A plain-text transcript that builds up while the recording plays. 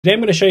Today I'm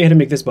going to show you how to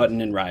make this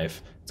button in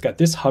Rive. It's got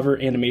this hover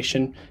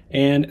animation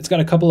and it's got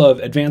a couple of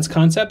advanced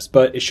concepts,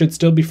 but it should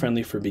still be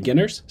friendly for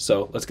beginners.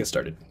 So let's get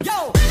started.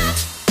 Yo!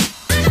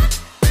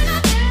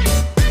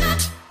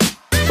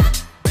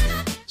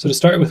 So to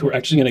start with, we're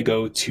actually going to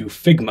go to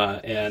Figma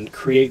and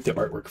create the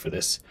artwork for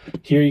this.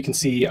 Here you can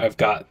see I've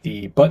got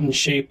the button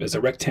shape as a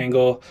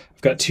rectangle,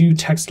 I've got two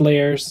text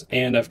layers,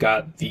 and I've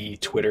got the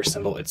Twitter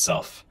symbol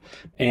itself.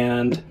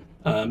 And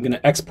I'm going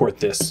to export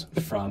this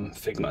from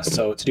Figma.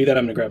 So to do that,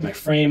 I'm going to grab my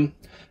frame.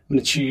 I'm going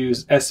to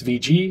choose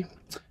SVG,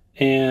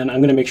 and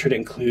I'm going to make sure to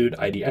include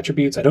ID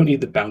attributes. I don't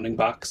need the bounding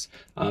box,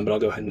 but I'll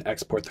go ahead and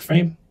export the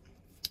frame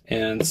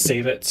and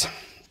save it.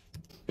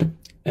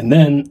 And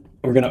then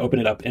we're going to open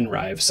it up in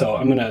Rive. So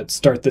I'm going to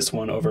start this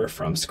one over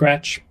from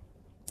scratch,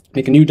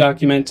 make a new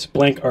document,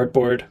 blank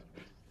artboard,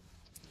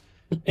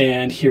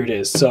 and here it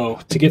is. So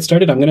to get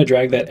started, I'm going to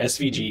drag that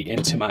SVG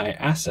into my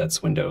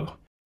assets window.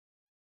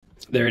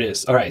 There it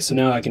is. All right, so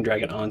now I can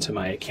drag it onto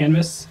my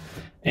canvas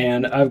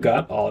and I've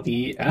got all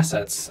the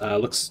assets.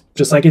 Looks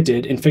just like it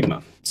did in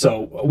Figma.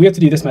 So we have to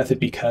do this method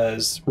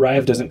because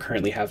Rive doesn't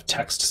currently have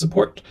text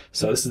support.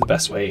 So this is the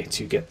best way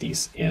to get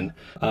these in.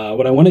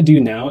 What I want to do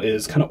now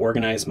is kind of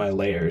organize my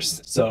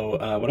layers. So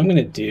what I'm going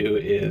to do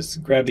is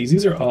grab these.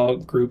 These are all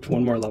grouped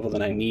one more level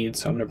than I need.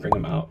 So I'm going to bring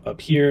them out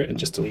up here and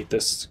just delete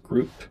this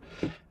group.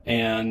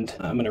 And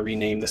I'm going to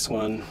rename this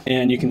one.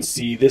 And you can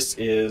see this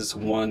is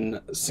one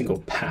single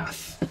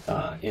path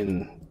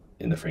in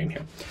the frame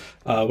here.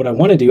 What I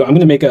want to do, I'm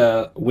going to make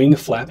a wing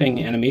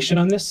flapping animation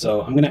on this.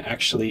 So I'm going to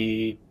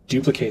actually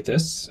duplicate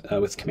this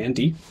with Command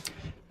D.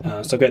 So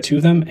I've got two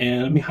of them,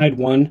 and let me hide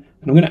one.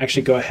 And I'm going to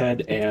actually go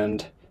ahead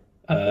and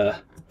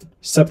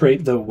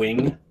separate the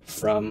wing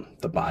from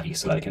the body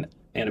so that I can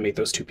animate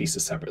those two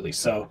pieces separately.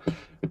 So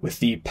with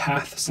the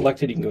path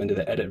selected, you can go into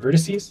the edit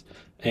vertices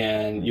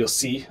and you'll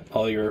see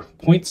all your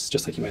points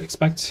just like you might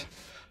expect.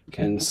 You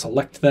can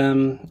select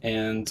them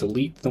and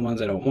delete the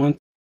ones I don't want.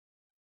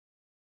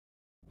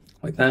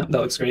 Like that.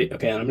 That looks great.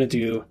 Okay, and I'm going to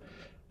do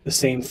the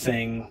same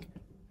thing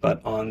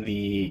but on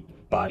the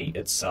body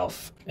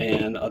itself.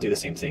 And I'll do the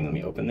same thing. Let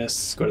me open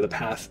this, go to the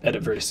path,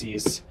 edit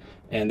vertices,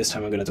 and this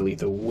time I'm going to delete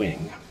the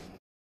wing.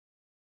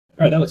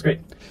 All right, that looks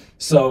great.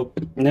 So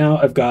now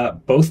I've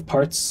got both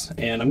parts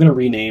and I'm going to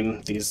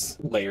rename these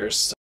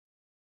layers.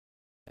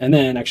 And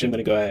then actually I'm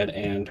going to go ahead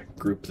and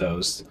group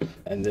those.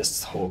 And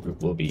this whole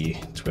group will be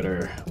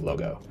Twitter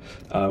logo.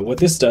 What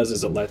this does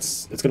is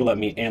it's going to let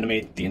me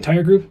animate the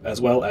entire group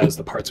as well as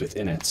the parts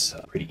within it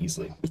pretty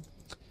easily.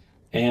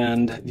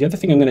 And the other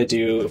thing I'm going to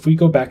do, if we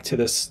go back to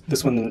this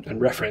one in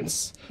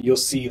reference, you'll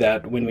see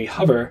that when we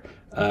hover,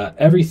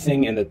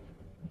 everything in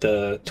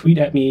the tweet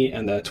at me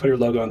and the Twitter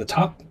logo on the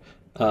top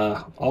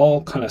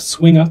all kind of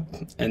swing up,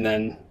 and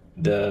then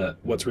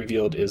what's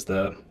revealed is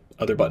the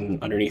other button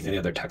underneath and the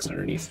other text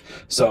underneath.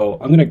 So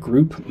I'm going to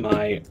group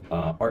my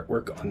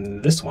artwork on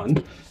this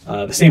one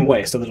the same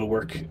way so that it'll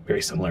work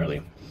very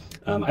similarly.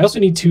 I also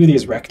need two of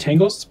these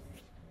rectangles.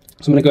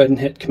 So I'm going to go ahead and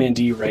hit Command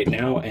D right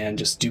now and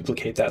just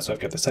duplicate that so I've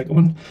got the second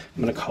one.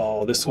 I'm going to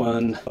call this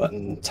one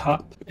button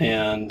top,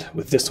 and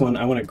with this one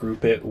I want to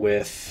group it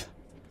with,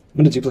 I'm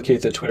going to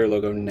duplicate the Twitter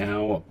logo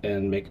now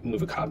and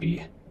move a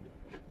copy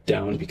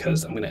down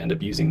because I'm going to end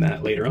up using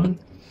that later on.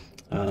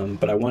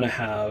 But I want to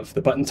have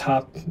the button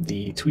top,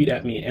 the tweet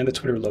at me, and the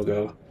Twitter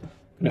logo.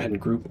 Go ahead and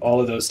group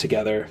all of those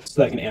together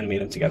so that I can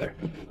animate them together.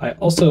 I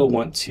also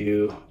want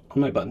to,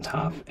 on my button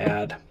top,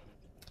 add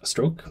a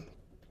stroke.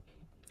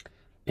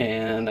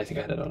 And I think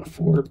I had it on a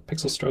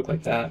 4-pixel stroke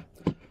like that.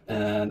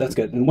 And that's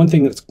good. And one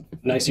thing that's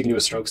nice you can do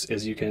with strokes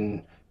is you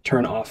can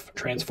turn off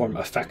transform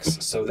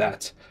effects so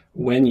that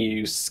when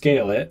you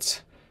scale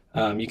it,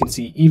 you can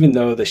see even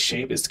though the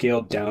shape is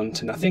scaled down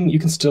to nothing, you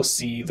can still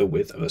see the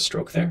width of a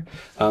stroke there.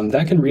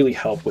 That can really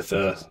help with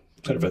a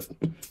sort of a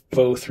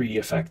faux 3D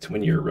effect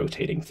when you're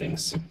rotating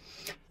things.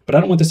 But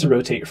I don't want this to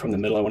rotate from the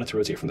middle, I want it to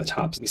rotate from the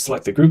top. So we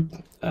select the group,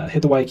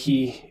 hit the Y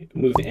key,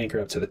 move the anchor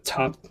up to the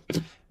top,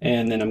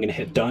 and then I'm going to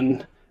hit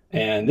done.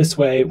 And this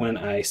way, when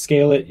I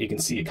scale it, you can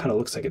see it kind of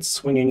looks like it's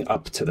swinging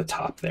up to the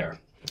top there.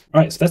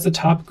 All right, so that's the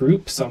top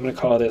group. So I'm going to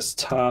call this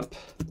top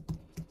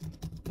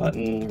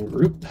button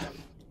group.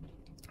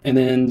 And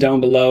then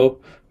down below,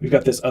 we've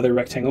got this other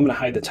rectangle. I'm going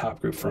to hide the top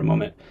group for a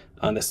moment.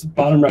 On this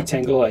bottom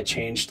rectangle, I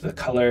changed the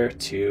color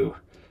to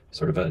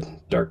sort of a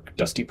dark,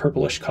 dusty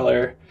purplish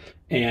color.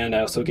 And I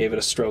also gave it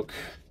a stroke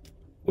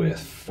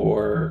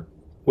for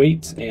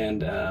weight,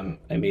 and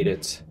I made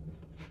it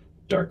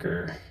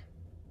darker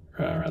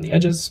around the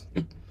edges.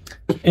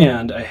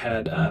 And I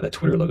had the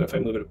Twitter logo. If I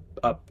move it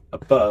up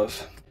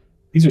above,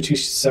 these are two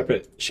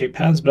separate shape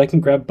paths, but I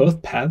can grab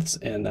both paths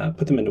and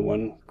put them into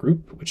one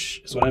group,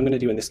 which is what I'm going to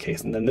do in this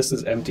case. And then this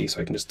is empty,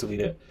 so I can just delete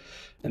it.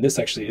 And this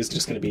actually is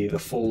just going to be the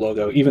full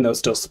logo, even though it's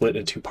still split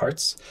into two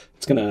parts.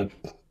 It's going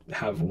to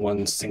have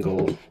one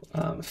single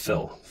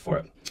fill for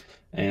it.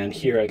 And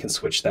here I can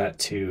switch that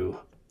to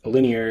a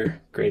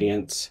linear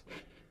gradient,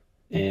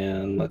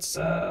 and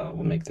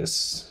we'll make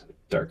this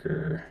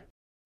darker.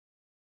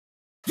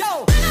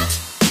 Yo!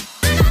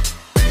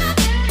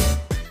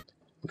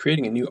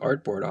 creating a new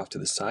artboard off to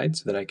the side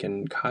so that I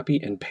can copy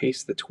and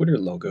paste the Twitter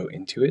logo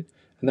into it,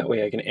 and that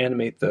way I can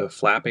animate the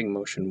flapping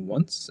motion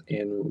once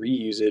and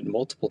reuse it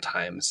multiple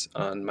times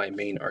on my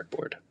main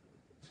artboard.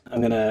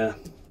 I'm gonna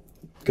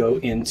go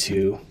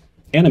into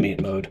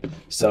animate mode.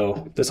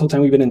 So this whole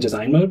time we've been in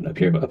design mode up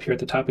here, but up here at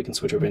the top we can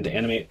switch over into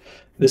animate.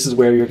 This is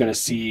where you're gonna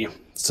see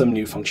some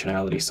new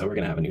functionality. So we're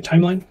gonna have a new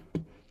timeline,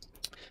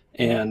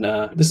 and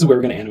this is where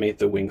we're gonna animate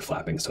the wing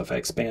flapping. So if I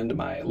expand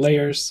my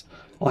layers,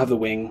 I'll have the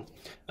wing,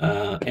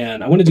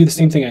 and I wanna do the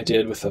same thing I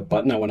did with the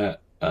button. I wanna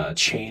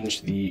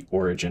change the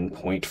origin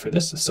point for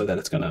this so that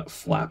it's gonna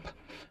flap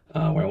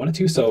where I want it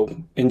to. So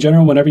in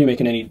general, whenever you're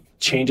making any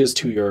changes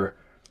to your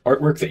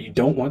artwork that you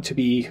don't want to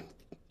be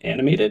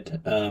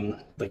animated,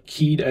 like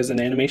keyed as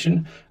an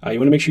animation, you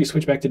want to make sure you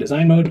switch back to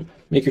design mode,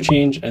 make your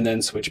change, and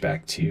then switch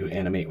back to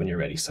animate when you're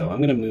ready. So I'm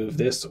going to move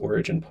this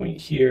origin point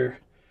here,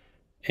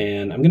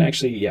 and I'm going to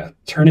actually,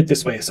 turn it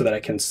this way so that I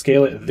can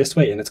scale it this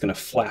way, and it's going to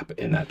flap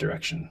in that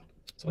direction.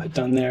 So I'll hit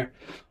done there,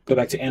 go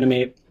back to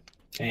animate,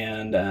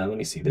 and let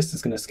me see, this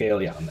is going to scale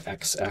on the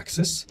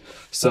x-axis.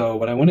 So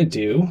what I want to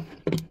do,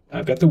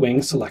 I've got the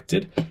wing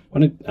selected.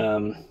 When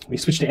we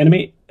switch to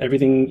animate,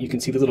 everything, you can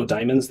see the little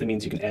diamonds. That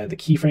means you can add the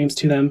keyframes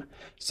to them.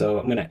 So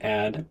I'm going to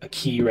add a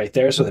key right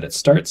there so that it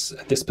starts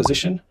at this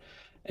position.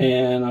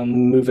 And I'll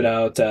move it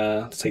out,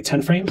 say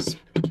 10 frames.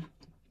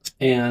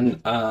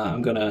 And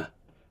I'm going to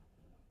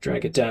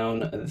drag it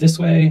down this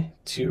way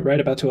to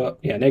right about to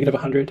negative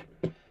 100.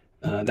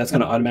 That's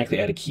going to automatically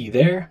add a key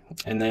there.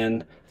 And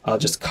then I'll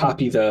just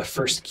copy the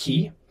first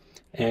key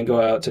and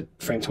go out to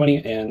frame 20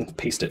 and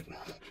paste it.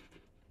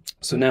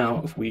 So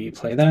now if we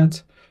play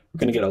that, we're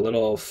going to get a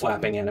little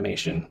flapping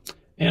animation.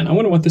 And I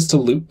want this to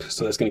loop,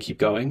 so that's going to keep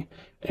going.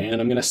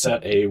 And I'm going to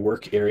set a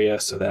work area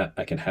so that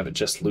I can have it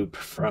just loop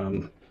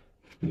from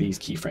these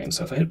keyframes.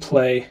 So if I hit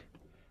play,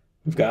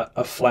 we've got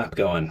a flap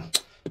going.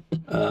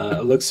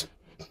 It looks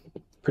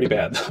pretty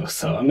bad though.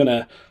 So I'm going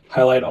to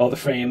highlight all the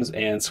frames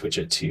and switch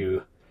it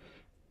to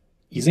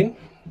easing.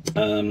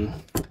 And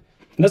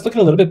that's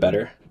looking a little bit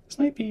better. This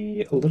might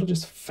be a little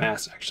just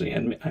fast actually,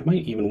 and I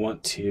might even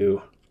want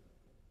to,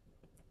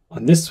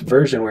 on this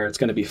version where it's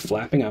going to be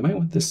flapping, I might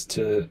want this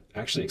to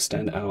actually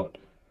extend out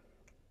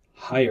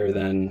higher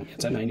than,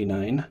 it's at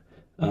 99.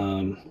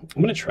 I'm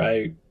going to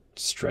try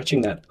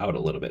stretching that out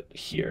a little bit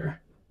here.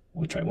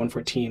 We'll try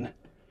 114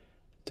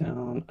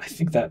 down. I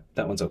think that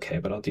one's okay,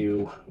 but I'll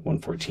do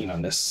 114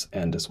 on this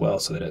end as well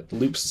so that it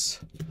loops.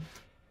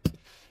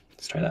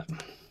 Let's try that.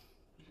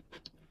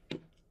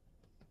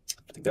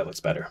 I think that looks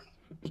better.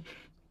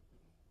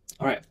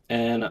 All right,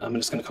 and I'm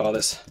just going to call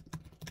this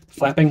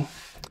flapping.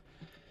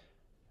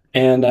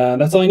 And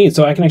that's all I need.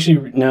 So I can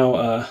actually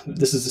now,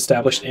 this is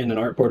established in an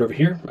artboard over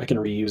here. I can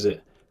reuse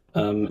it.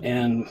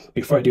 And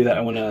before I do that,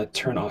 I want to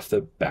turn off the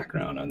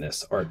background on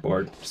this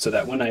artboard so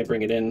that when I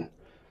bring it in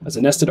as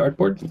a nested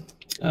artboard,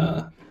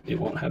 it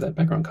won't have that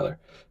background color.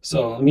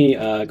 So let me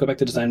go back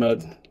to design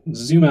mode,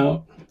 zoom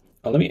out.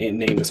 Let me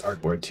name this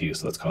artboard too.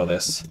 So let's call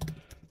this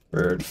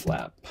bird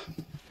flap.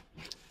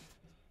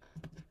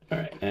 All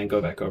right, and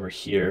go back over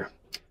here.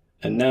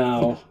 And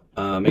now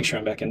make sure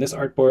I'm back in this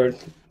artboard.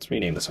 Let's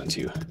rename this one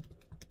to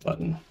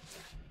button.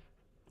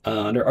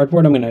 Under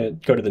artboard, I'm going to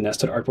go to the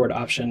nested artboard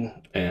option,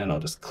 and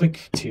I'll just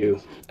click to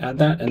add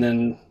that. And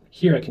then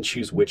here I can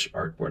choose which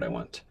artboard I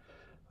want.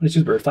 I'm going to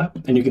choose bird flap,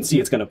 and you can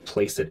see it's going to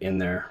place it in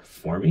there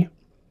for me.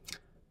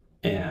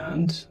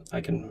 And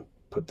I can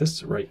put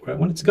this right where I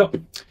want it to go.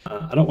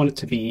 I don't want it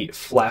to be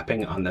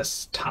flapping on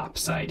this top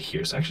side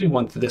here. So I actually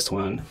want this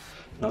one,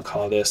 and I'll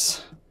call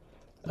this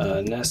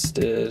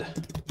nested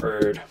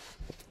bird.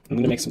 I'm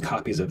going to make some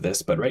copies of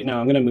this, but right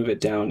now I'm going to move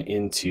it down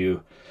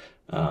into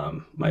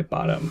my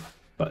bottom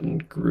button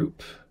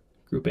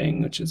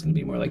grouping, which is going to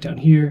be more like down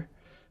here.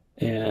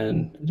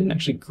 And I didn't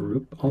actually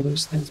group all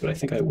those things, but I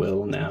think I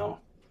will now.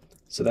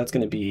 So that's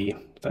going to be,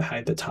 if I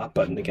hide the top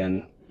button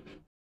again,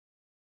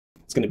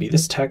 it's going to be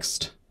this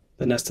text,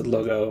 the nested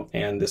logo,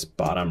 and this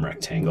bottom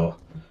rectangle.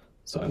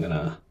 So I'm going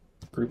to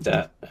group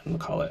that, and we'll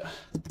call it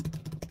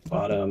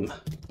bottom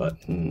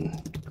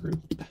button group.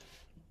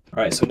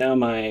 All right, so now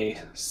my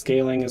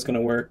scaling is going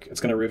to work. It's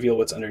going to reveal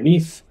what's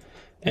underneath,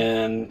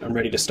 and I'm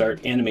ready to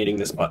start animating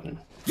this button.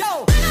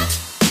 Yo!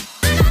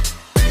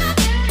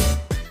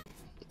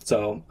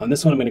 So on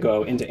this one, I'm going to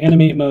go into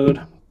animate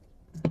mode.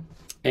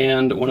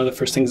 And one of the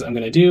first things I'm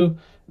going to do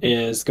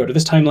is go to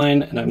this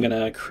timeline, and I'm going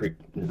to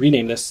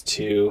rename this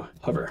to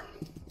hover.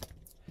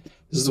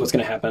 This is what's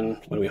going to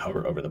happen when we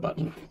hover over the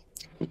button.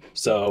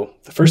 So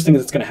the first thing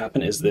that's going to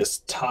happen is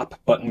this top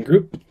button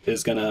group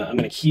is I'm going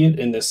to key it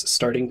in this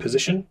starting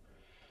position.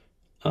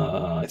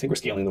 I think we're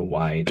scaling the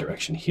Y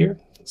direction here.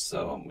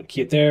 So I'm going to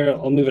key it there.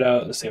 I'll move it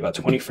out, let's say about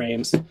 20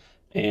 frames,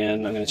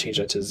 and I'm going to change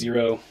that to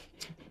 0.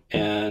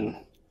 And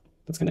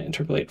that's going to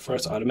interpolate for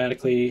us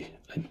automatically.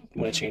 I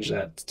want to change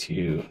that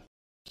to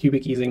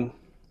cubic easing,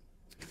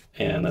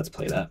 and let's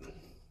play that.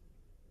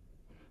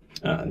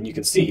 And you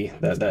can see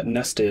that that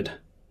nested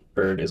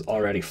bird is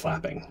already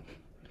flapping,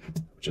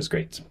 which is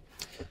great.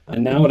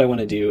 And now what I want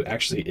to do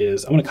actually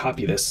is I want to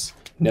copy this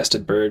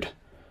nested bird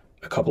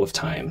a couple of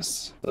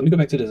times. Let me go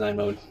back to design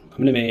mode. I'm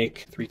going to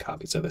make 3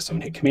 copies of this. So I'm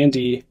going to hit Command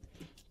D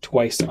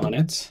twice on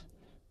it,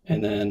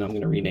 and then I'm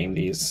going to rename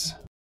these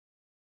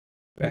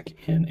back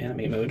in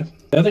animate mode.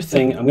 The other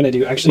thing I'm going to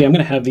do, actually, I'm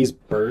going to have these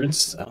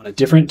birds on a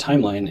different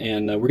timeline,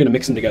 and we're going to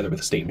mix them together with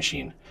a state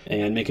machine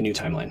and make a new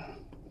timeline.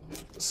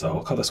 So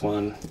I'll call this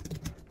one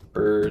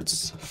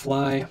birds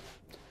fly,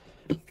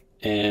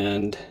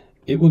 and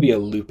it will be a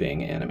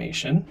looping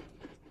animation.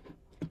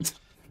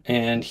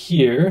 And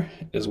here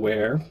is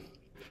where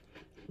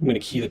I'm going to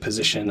key the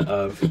position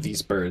of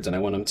these birds, and I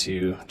want them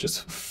to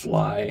just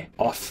fly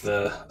off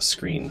the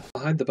screen.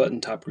 I'll hide the button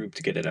top group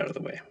to get it out of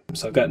the way.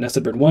 So I've got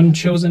nested bird 1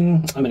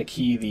 chosen. I'm going to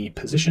key the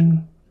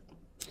position,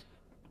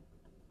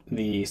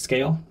 the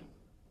scale,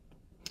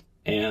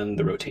 and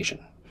the rotation.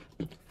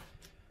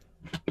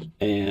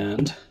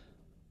 And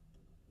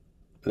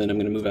then I'm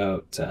going to move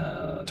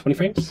out 20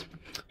 frames,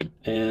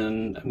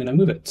 and I'm going to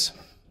move it.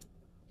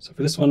 So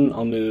for this one,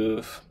 I'll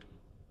move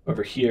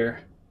over here.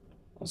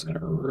 I'm also going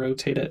to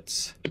rotate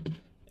it,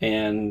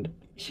 and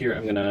here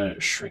I'm going to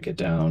shrink it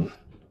down.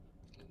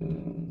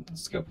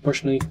 Let's go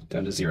proportionally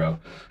down to 0.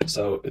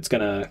 So it's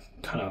going to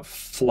kind of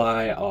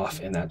fly off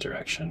in that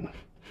direction.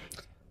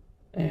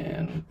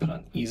 And put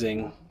on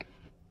easing.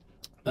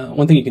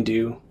 One thing you can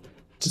do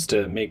just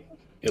to make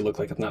it look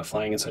like it's not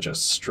flying in such a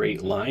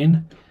straight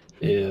line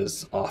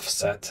is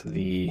offset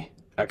the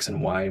X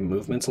and Y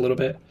movements a little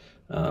bit.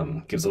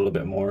 Gives a little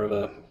bit more of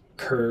a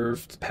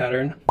curved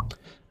pattern.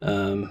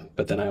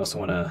 But then I also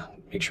want to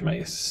make sure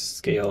my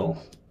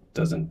scale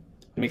doesn't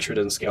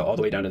scale all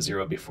the way down to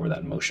 0 before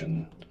that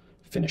motion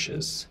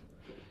finishes.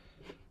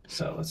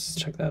 So let's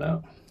check that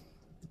out.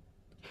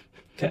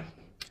 Okay.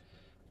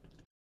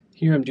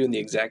 Here I'm doing the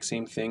exact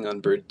same thing on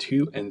bird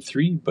 2 and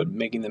 3, but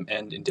making them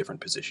end in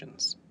different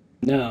positions.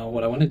 Now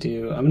what I want to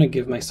do, I'm going to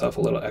give myself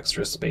a little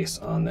extra space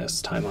on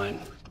this timeline.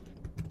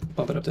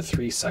 Bump it up to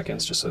 3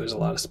 seconds just so there's a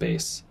lot of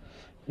space.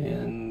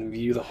 And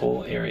view the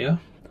whole area.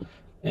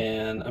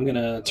 And I'm going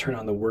to turn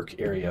on the work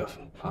area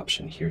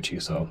option here too.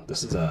 So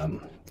this is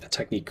a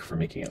technique for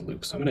making it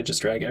loop. So I'm going to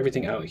just drag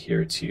everything out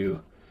here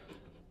to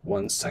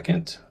 1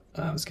 second.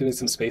 It's giving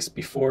some space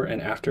before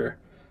and after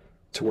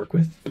to work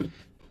with.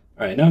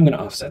 All right, now I'm going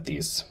to offset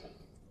these.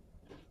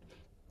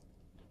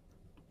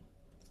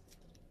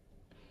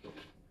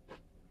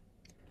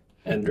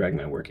 And drag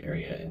my work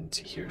area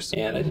into here.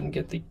 And I didn't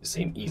get the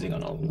same easing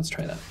on all of them. Let's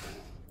try that.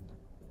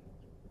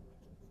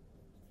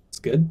 It's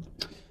good.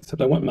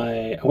 Except I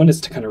want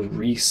this to kind of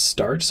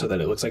restart so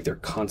that it looks like they're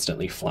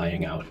constantly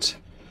flying out.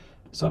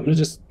 So I'm going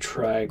to just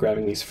try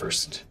grabbing these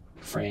first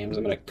frames.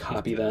 I'm going to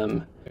copy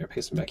them,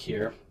 paste them back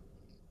here.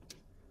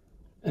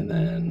 And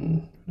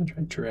then I'm going to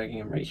try dragging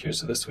them right here.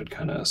 So this would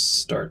kind of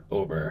start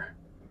over.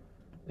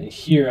 And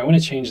here I want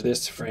to change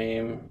this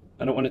frame.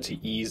 I don't want it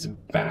to ease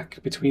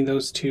back between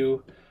those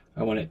two.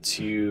 I want it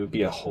to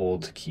be a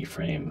hold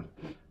keyframe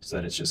so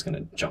that it's just going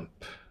to jump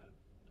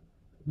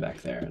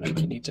back there. And I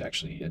need to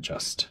actually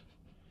adjust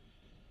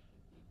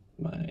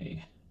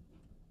my,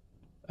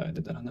 I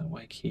did that on that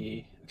Y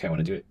key. Okay, I want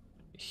to do it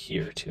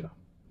here too.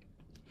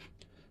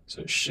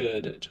 So it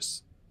should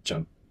just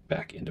jump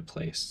back into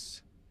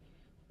place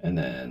and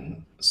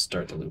then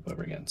start the loop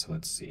over again. So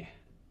let's see.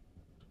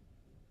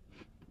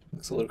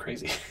 Looks a little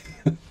crazy.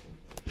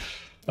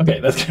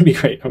 Okay, that's gonna be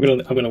great. I'm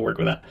gonna work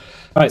with that.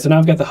 All right, so now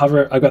I've got the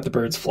hover, I've got the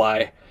birds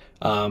fly.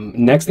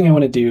 Next thing I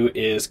want to do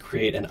is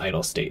create an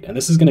idle state, and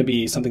this is going to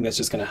be something that's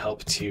just going to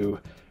help to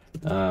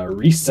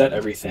reset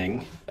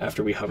everything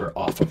after we hover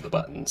off of the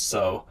button.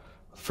 So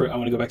I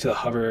want to go back to the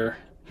hover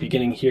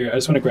beginning here. I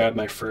just want to grab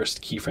my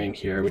first keyframe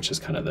here, which is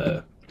kind of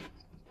the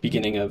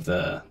beginning of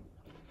the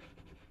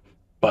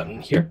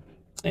button here,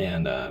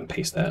 and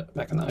paste that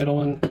back in the idle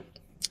one.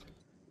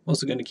 I'm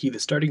also going to key the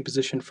starting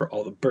position for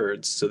all the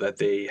birds so that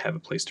they have a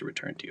place to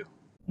return to.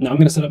 Now I'm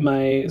going to set up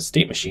my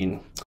state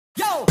machine.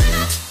 Yo!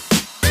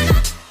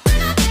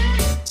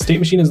 State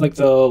machine is like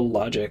the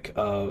logic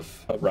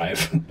of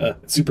Rive.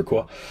 It's super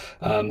cool.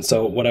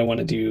 So what I want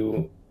to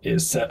do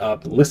is set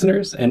up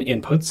listeners and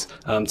inputs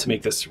to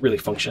make this really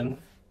function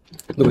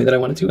the way that I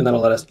want it to, and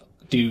that'll let us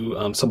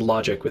do some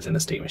logic within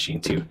the state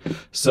machine too.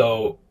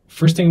 So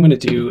first thing I'm going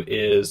to do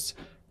is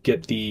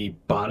get the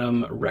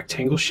bottom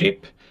rectangle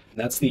shape.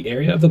 That's the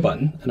area of the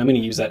button, and I'm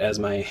going to use that as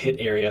my hit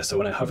area. So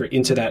when I hover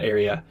into that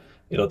area,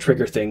 it'll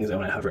trigger things, and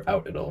when I hover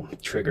out, it'll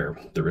trigger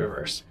the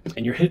reverse.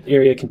 And your hit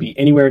area can be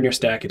anywhere in your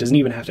stack. It doesn't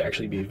even have to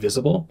actually be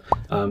visible.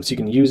 So you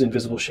can use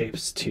invisible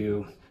shapes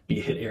to be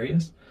hit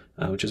areas,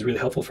 which is really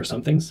helpful for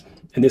some things.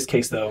 In this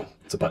case, though,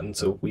 it's a button,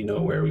 so we know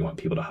where we want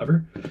people to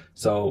hover.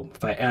 So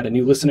if I add a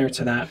new listener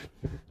to that,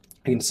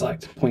 I can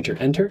select pointer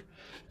enter,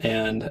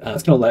 and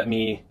it's going to let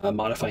me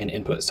modify an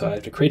input. So I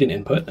have to create an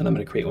input, and I'm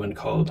going to create one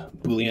called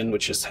Boolean,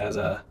 which just has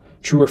a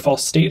true or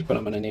false state, but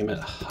I'm going to name it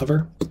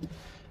hover,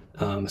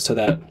 so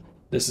that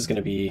this is going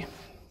to be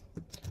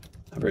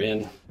hover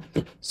in,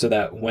 so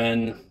that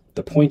when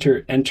the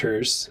pointer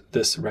enters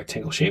this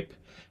rectangle shape,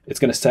 it's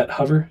going to set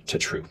hover to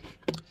true.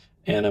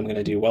 And I'm going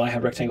to do, while I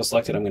have rectangle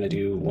selected, I'm going to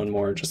do one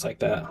more just like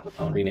that.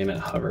 I'll rename it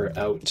hover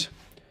out.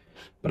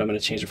 but I'm going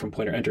to change it from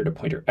pointer enter to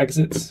pointer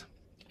exits,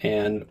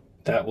 and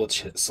that will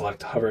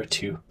select hover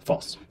to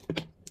false,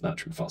 not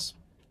true, false.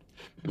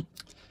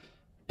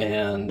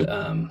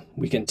 And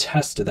we can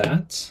test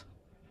that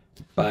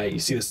by, you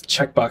see this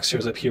checkbox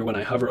shows up here when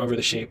I hover over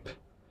the shape.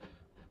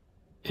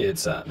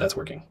 It's that's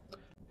working.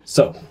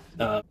 So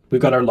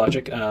we've got our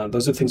logic.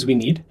 Those are the things we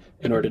need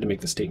in order to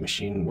make the state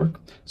machine work.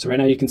 So right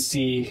now you can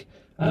see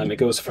it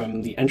goes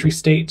from the entry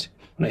state.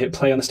 When I hit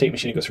play on the state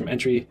machine, it goes from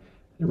entry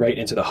right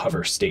into the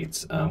hover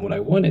states. What I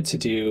want it to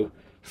do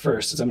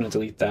first is I'm going to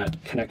delete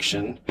that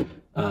connection.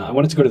 I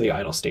want it to go to the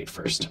idle state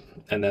first,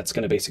 and that's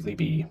going to basically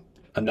be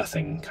a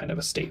nothing kind of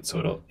a state. So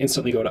it'll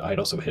instantly go to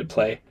idle. So if I hit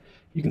play,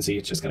 you can see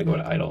it's just going to go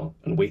to idle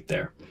and wait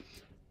there.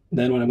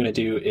 Then what I'm going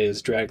to do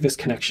is drag this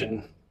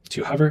connection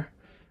to hover,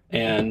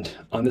 and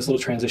on this little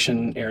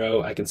transition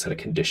arrow, I can set a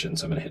condition.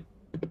 So I'm going to hit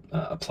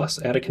a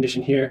plus, add a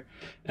condition here,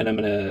 and I'm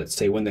going to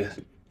say when the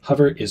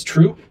hover is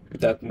true,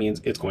 that means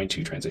it's going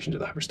to transition to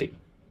the hover state.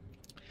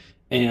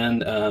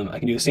 And I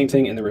can do the same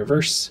thing in the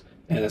reverse,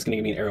 and that's going to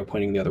give me an arrow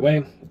pointing the other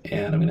way.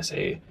 And I'm going to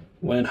say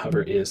when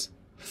hover is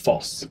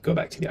false, go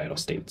back to the idle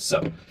state.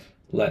 So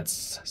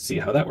let's see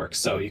how that works.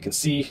 So you can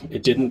see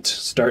it didn't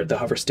start the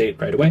hover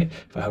state right away.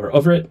 If I hover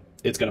over it,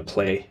 it's going to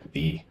play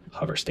the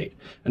hover state.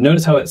 And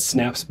notice how it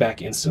snaps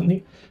back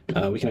instantly.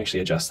 We can actually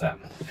adjust that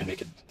and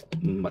make it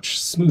much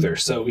smoother.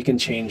 So we can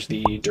change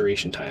the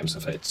duration time. So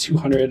if I had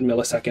 200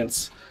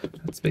 milliseconds,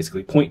 that's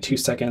basically 0.2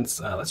 seconds.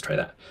 Let's try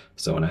that.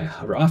 So when I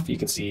hover off, you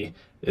can see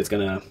it's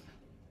going to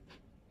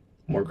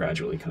more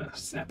gradually kind of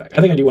snap back.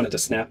 I think I do want it to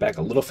snap back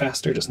a little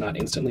faster, just not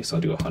instantly. So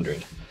I'll do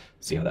 100.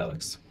 See how that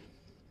looks.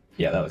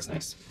 Yeah, that looks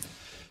nice.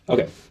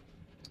 Okay.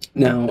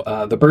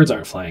 Now the birds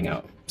aren't flying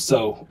out.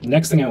 So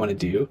next thing I want to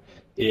do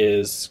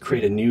is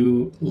create a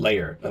new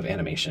layer of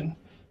animation.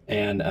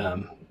 And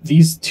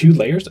these two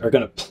layers are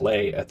going to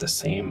play at the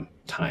same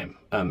time.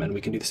 And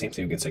we can do the same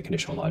thing. We can set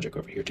conditional logic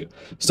over here too.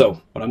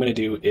 So what I'm going to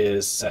do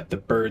is set the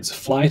birds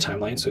fly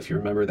timeline. So if you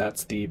remember,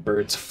 that's the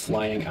birds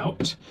flying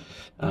out.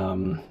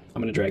 I'm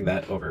going to drag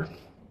that over.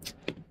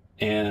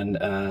 And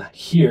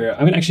here,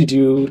 I'm going to actually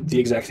do the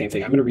exact same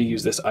thing. I'm going to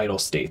reuse this idle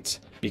state,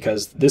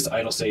 because this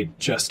idle state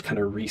just kind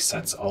of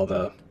resets all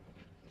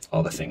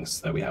the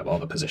things that we have, all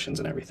the positions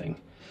and everything.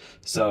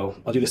 So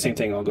I'll do the same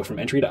thing. I'll go from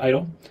entry to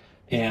idle,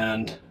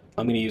 and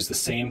I'm going to use the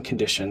same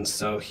conditions.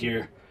 So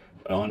here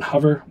on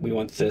hover, we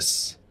want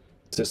this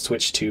to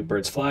switch to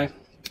birds fly.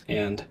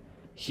 And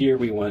here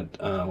we want,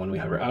 when we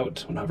hover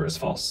out, when hover is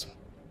false,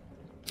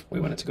 we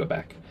want it to go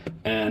back.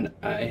 And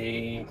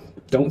I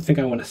don't think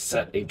I want to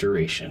set a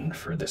duration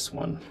for this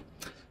one.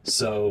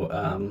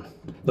 So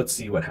let's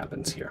see what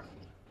happens here.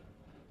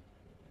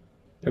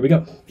 There we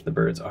go. The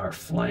birds are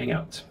flying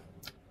out.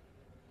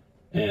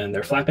 And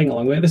they're flapping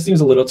along the way. This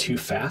seems a little too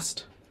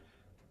fast.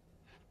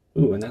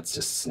 Ooh, and that's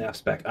just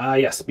snaps back. Ah,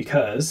 yes,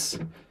 because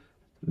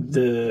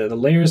the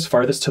layers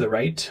farthest to the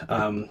right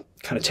kind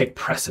of take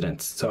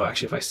precedence. So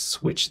actually, if I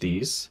switch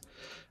these,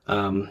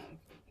 oh,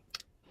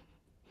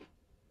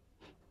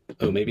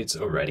 maybe it's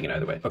overriding it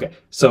either way. Okay,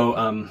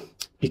 so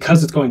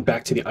because it's going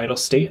back to the idle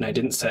state and I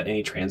didn't set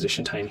any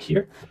transition time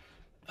here,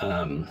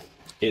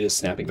 it is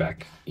snapping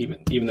back,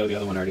 even though the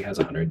other one already has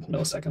 100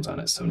 milliseconds on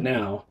it. So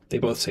now they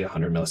both say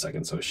 100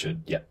 milliseconds, so it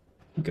should, yeah,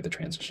 get the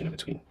transition in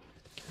between.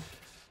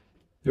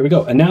 There we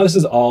go. And now this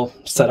is all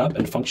set up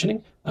and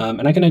functioning.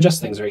 And I can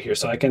adjust things right here.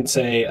 So I can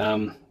say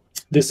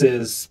this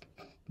is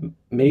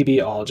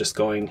maybe all just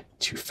going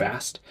too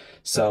fast.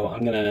 So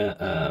I'm going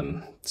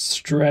to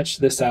stretch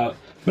this out.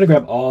 I'm going to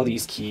grab all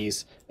these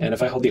keys. And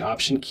if I hold the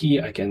Option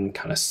key, I can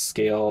kind of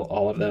scale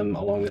all of them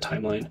along the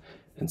timeline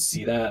and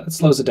see that. It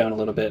slows it down a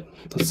little bit.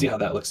 Let's see how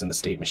that looks in the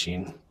state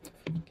machine.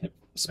 Hit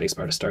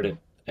spacebar to start it.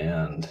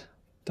 And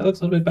that looks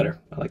a little bit better.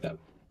 I like that.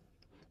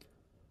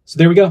 So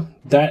there we go.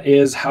 That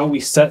is how we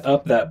set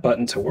up that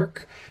button to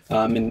work.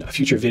 In a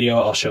future video,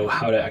 I'll show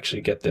how to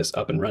actually get this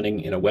up and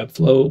running in a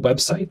Webflow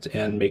website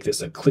and make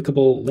this a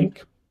clickable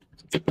link.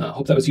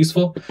 Hope that was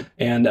useful.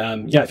 And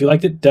yeah, if you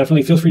liked it,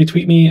 definitely feel free to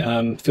tweet me.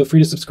 Feel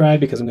free to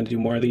subscribe, because I'm going to do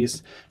more of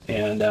these.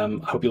 And I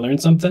hope you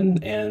learned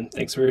something. And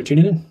thanks for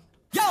tuning in.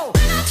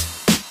 Yo!